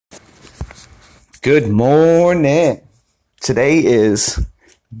Good morning. Today is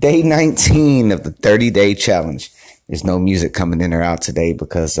day 19 of the 30-day challenge. There's no music coming in or out today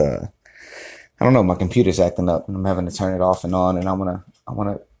because I don't know, my computer's acting up and I'm having to turn it off and on, and I want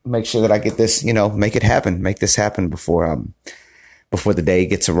to make sure that I get this, make it happen, make this happen before the day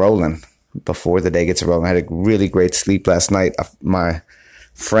gets rolling. Before the day gets rolling. I had a really great sleep last night. My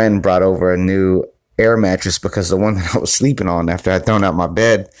friend brought over a new air mattress because the one that I was sleeping on after I'd thrown out my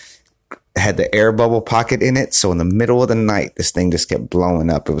bed had the air bubble pocket in it. So in the middle of the night, this thing just kept blowing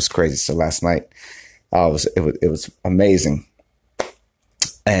up. It was crazy. So last night, it was amazing.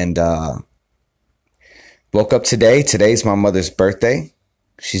 And woke up today. Today's my mother's birthday.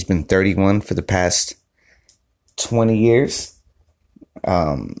 She's been 31 for the past 20 years.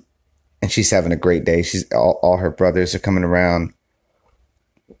 And she's having a great day. She's all her brothers are coming around.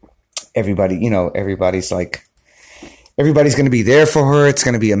 Everybody, everybody's going to be there for her. It's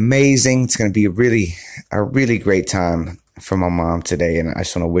going to be amazing. It's going to be a really great time for my mom today. And I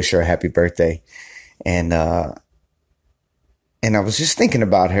just want to wish her a happy birthday. And I was just thinking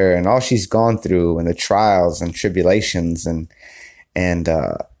about her and all she's gone through and the trials and tribulations. And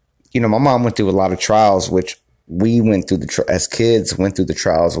my mom went through a lot of trials, which we went through as kids, went through the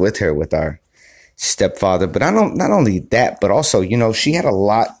trials with her, with our stepfather. But not only that, but also, she had a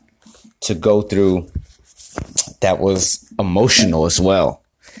lot to go through that was emotional as well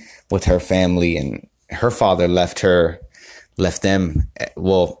with her family. And her father left them.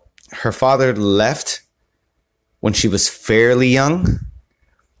 Well, her father left when she was fairly young,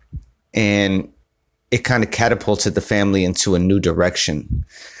 and it kind of catapulted the family into a new direction.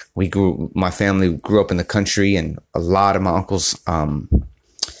 My family grew up in the country, and a lot of my uncles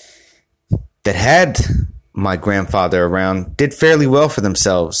that had my grandfather around did fairly well for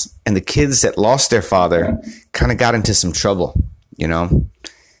themselves. And the kids that lost their father kind of got into some trouble,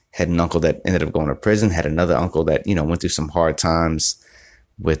 Had an uncle that ended up going to prison, had another uncle that, went through some hard times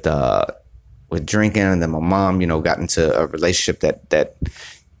with drinking. And then my mom, got into a relationship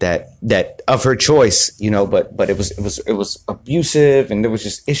that of her choice, but it was abusive, and there was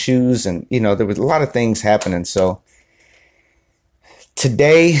just issues, and, there was a lot of things happening. So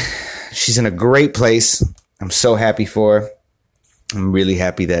today she's in a great place. I'm so happy for her. I'm really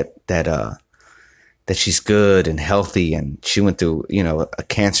happy that she's good and healthy, and she went through, a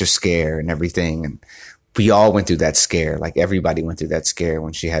cancer scare and everything. And we all went through that scare. Like everybody went through that scare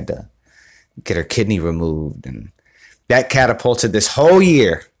when she had to get her kidney removed, and that catapulted this whole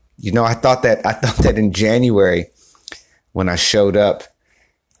year. I thought that in January when I showed up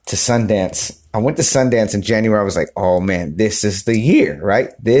to Sundance. I went to Sundance in January. I was like, oh man, this is the year,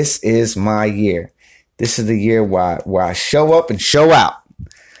 right? This is my year. This is the year where I show up and show out.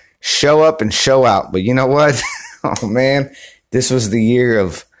 Show up and show out. But you know what? Oh man, this was the year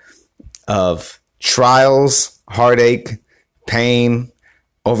of trials, heartache, pain,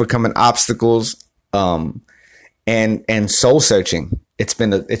 overcoming obstacles, and soul searching. It's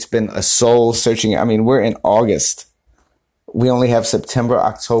been a soul searching. I mean, we're in August. We only have September,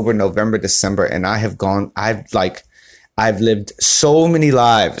 October, November, December, and I've lived so many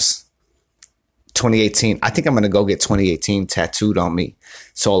lives. 2018. I think I'm going to go get 2018 tattooed on me.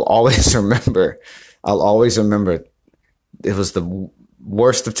 So I'll always remember it was the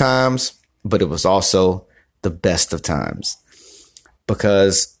worst of times, but it was also the best of times,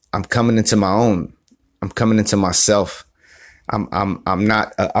 because I'm coming into my own. I'm coming into myself. I'm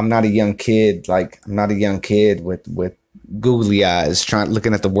not a young kid. I'm not a young kid with googly eyes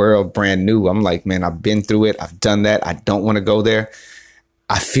looking at the world brand new. I'm like, man, I've been through it. I've done that. I don't want to go there.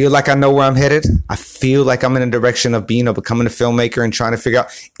 I feel like I know where I'm headed. I feel like I'm in a direction of becoming a filmmaker and trying to figure out,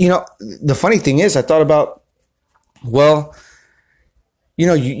 the funny thing is I thought about, well,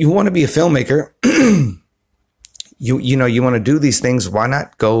 you want to be a filmmaker. you want to do these things. Why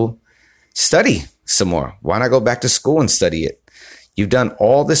not go study some more? Why not go back to school and study it? You've done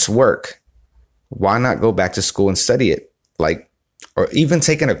all this work. Why not go back to school and study it? Or even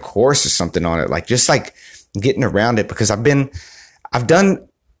taking a course or something on it, just getting around it, because I've done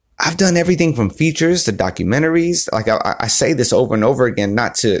everything from features to documentaries. I say this over and over again,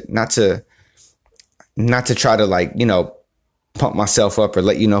 not to try to pump myself up or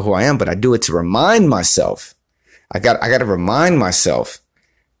let you know who I am, but I do it to remind myself. I got to remind myself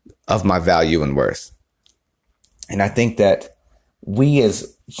of my value and worth. And I think that we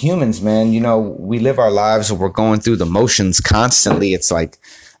as humans, man, we live our lives where we're going through the motions constantly. It's like,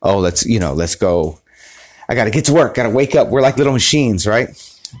 oh, let's go. I got to get to work. Got to wake up. We're like little machines, right?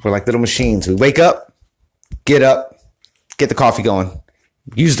 We're like little machines. We wake up, get the coffee going,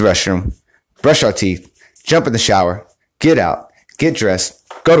 use the restroom, brush our teeth, jump in the shower, get out, get dressed,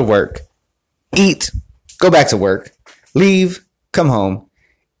 go to work, eat, go back to work, leave, come home,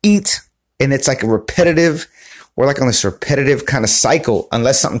 eat. And it's like a repetitive, we're like on this repetitive kind of cycle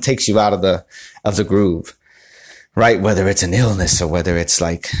unless something takes you out of the groove, right? Whether it's an illness or whether it's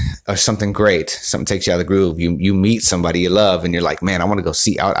like, or something great, something takes you out of the groove. You meet somebody you love and you're like, man, I want to go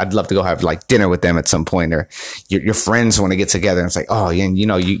see, I'd love to go have like dinner with them at some point, or your friends want to get together and it's like, oh, yeah, you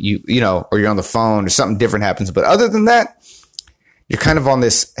know, or you're on the phone or something different happens. But other than that, you're kind of on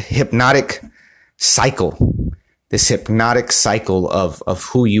this hypnotic cycle of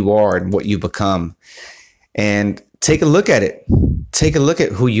who you are and what you become. And take a look at it. Take a look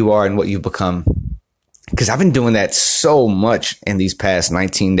at who you are and what you've become. Because I've been doing that so much in these past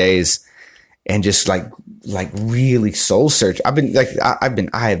 19 days and just like really soul search. I've been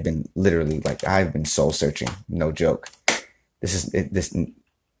soul searching. No joke.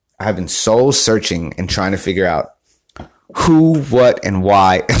 I've been soul searching and trying to figure out who, what, and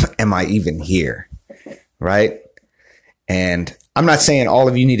why am I even here? Right. And I'm not saying all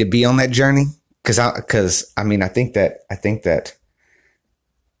of you need to be on that journey. I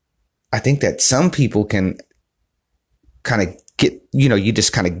think that some people can kind of get, you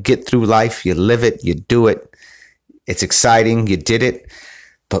just kind of get through life. You live it, you do it. It's exciting. You did it.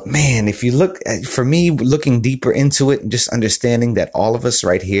 But man, if you look at, for me, looking deeper into it and just understanding that all of us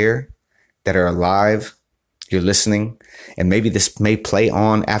right here that are alive, you're listening, and maybe this may play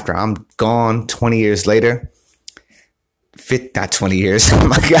on after I'm gone 20 years later. Not 20 years. Oh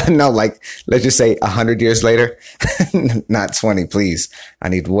my God. No, like, let's just say 100 years later, not 20, please. I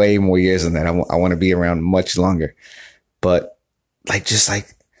need way more years than that. I want to be around much longer, but the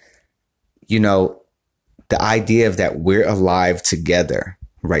idea of that we're alive together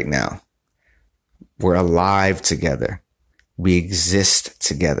right now. We're alive together. We exist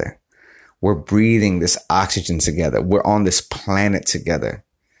together. We're breathing this oxygen together. We're on this planet together.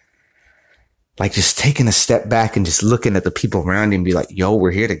 Like just taking a step back and just looking at the people around you and be like, yo,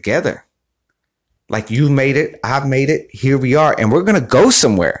 we're here together. Like you made it. I've made it. Here we are. And we're going to go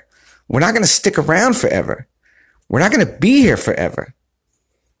somewhere. We're not going to stick around forever. We're not going to be here forever.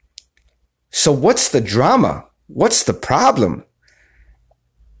 So what's the drama? What's the problem?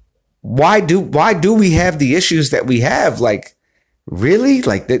 Why do we have the issues that we have? Like, really?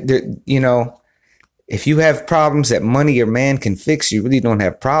 Like, if you have problems that money or man can fix, you really don't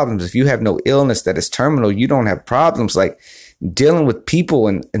have problems. If you have no illness that is terminal, you don't have problems. Like dealing with people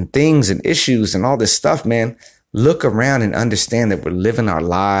and things and issues and all this stuff, man, look around and understand that we're living our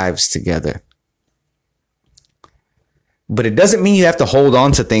lives together. But it doesn't mean you have to hold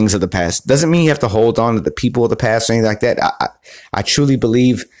on to things of the past. It doesn't mean you have to hold on to the people of the past or anything like that. I truly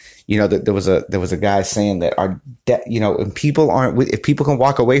believe, that there was a guy saying that if people can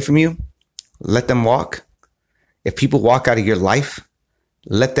walk away from you, let them walk. If people walk out of your life,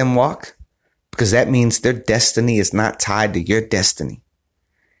 let them walk, because that means their destiny is not tied to your destiny.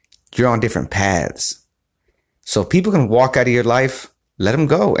 You're on different paths. So if people can walk out of your life, let them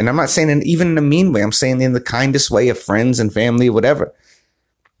go. And I'm not saying even in a mean way. I'm saying in the kindest way of friends and family, whatever.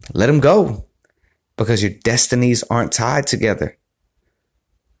 Let them go, because your destinies aren't tied together.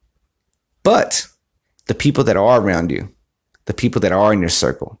 But the people that are around you, the people that are in your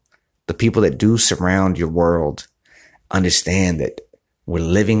circle, the people that do surround your world, understand that we're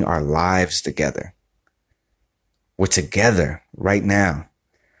living our lives together. We're together right now.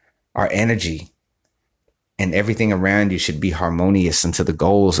 Our energy and everything around you should be harmonious into the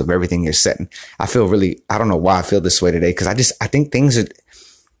goals of everything you're setting. I don't know why I feel this way today, because I think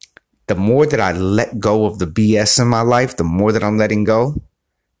the more that I let go of the BS in my life, the more that I'm letting go,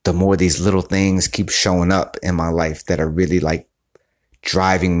 the more these little things keep showing up in my life that are really like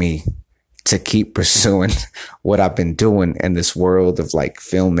driving me to keep pursuing what I've been doing in this world of like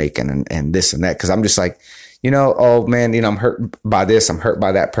filmmaking and this and that. Cause I'm just like, oh man, I'm hurt by this. I'm hurt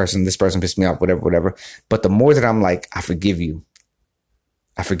by that person. This person pissed me off, whatever. But the more that I'm like, I forgive you.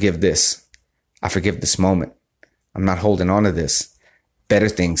 I forgive this. I forgive this moment. I'm not holding on to this. Better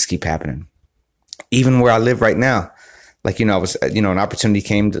things keep happening. Even where I live right now. Like, I was, an opportunity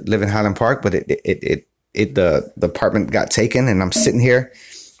came to live in Highland Park, but the apartment got taken and I'm sitting here.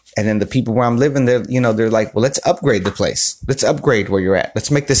 And then the people where I'm living, they're like, well, let's upgrade the place. Let's upgrade where you're at.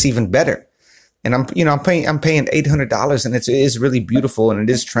 Let's make this even better. And I'm paying $800, and it is really beautiful, and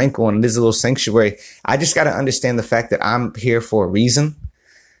it is tranquil, and it is a little sanctuary. I just got to understand the fact that I'm here for a reason.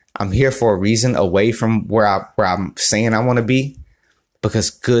 I'm here for a reason, away from where I'm saying I want to be,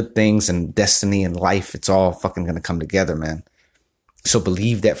 because good things and destiny and life, it's all fucking going to come together, man. So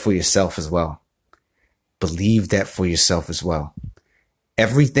believe that for yourself as well. Believe that for yourself as well.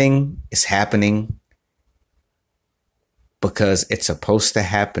 Everything is happening because it's supposed to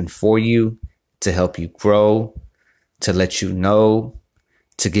happen for you to help you grow, to let you know,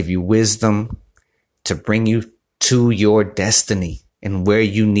 to give you wisdom, to bring you to your destiny and where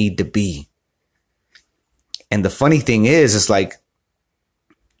you need to be. And the funny thing is, it's like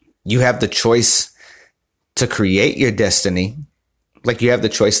you have the choice to create your destiny. Like you have the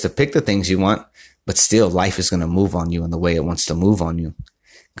choice to pick the things you want, but still life is going to move on you in the way it wants to move on you.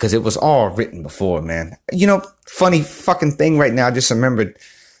 Because it was all written before, man. You know, funny fucking thing right now. I just remembered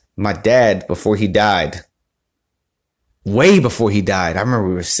my dad before he died. Way before he died. I remember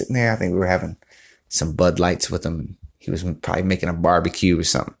we were sitting there. I think we were having some Bud Lights with him. He was probably making a barbecue or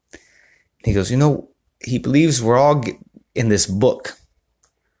something. He goes, you know, he believes we're all in this book.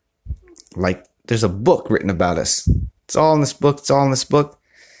 Like there's a book written about us. It's all in this book. It's all in this book.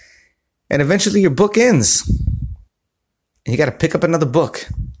 And eventually your book ends. And you got to pick up another book.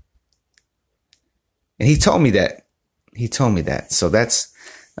 And he told me that. He told me that. So that's,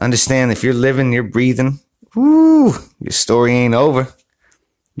 understand if you're living, you're breathing, woo, your story ain't over.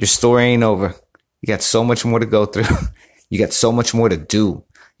 Your story ain't over. You got so much more to go through. You got so much more to do.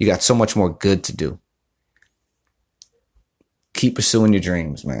 You got so much more good to do. Keep pursuing your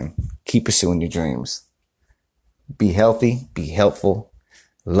dreams, man. Keep pursuing your dreams. Be healthy. Be helpful.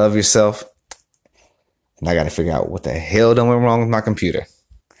 Love yourself. And I got to figure out what the hell done went wrong with my computer.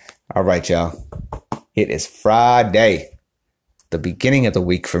 All right, y'all. It is Friday. The beginning of the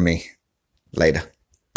week for me. Later.